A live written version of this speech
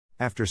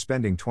After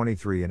spending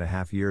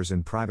 23.5 years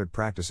in private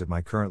practice at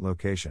my current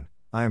location,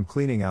 I am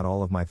cleaning out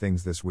all of my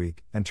things this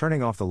week and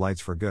turning off the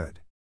lights for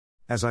good.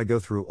 As I go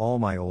through all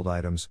my old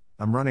items,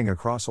 I'm running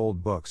across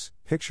old books,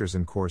 pictures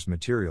and course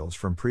materials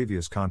from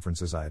previous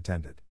conferences I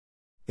attended.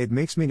 It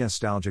makes me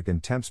nostalgic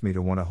and tempts me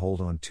to want to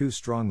hold on too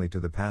strongly to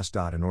the past.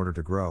 In order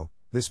to grow,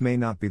 this may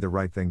not be the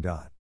right thing.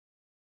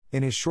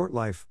 In his short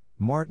life,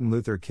 Martin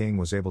Luther King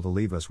was able to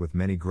leave us with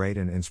many great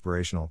and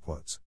inspirational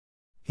quotes.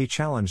 He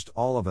challenged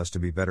all of us to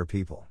be better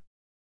people.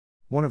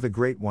 One of the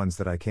great ones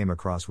that I came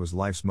across was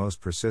life's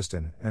most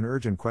persistent and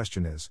urgent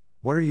question is,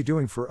 what are you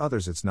doing for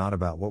others? It's not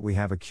about what we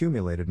have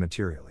accumulated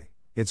materially,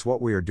 it's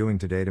what we are doing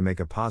today to make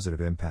a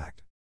positive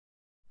impact.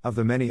 Of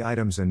the many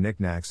items and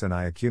knickknacks that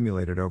I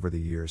accumulated over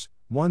the years,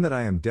 one that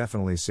I am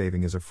definitely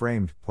saving is a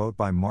framed quote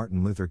by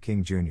Martin Luther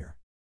King Jr.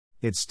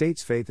 It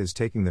states, "Faith is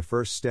taking the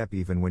first step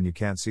even when you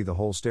can't see the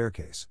whole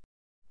staircase."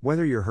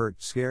 Whether you're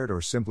hurt, scared,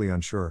 or simply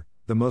unsure,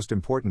 the most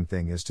important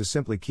thing is to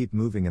simply keep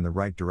moving in the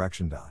right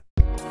direction.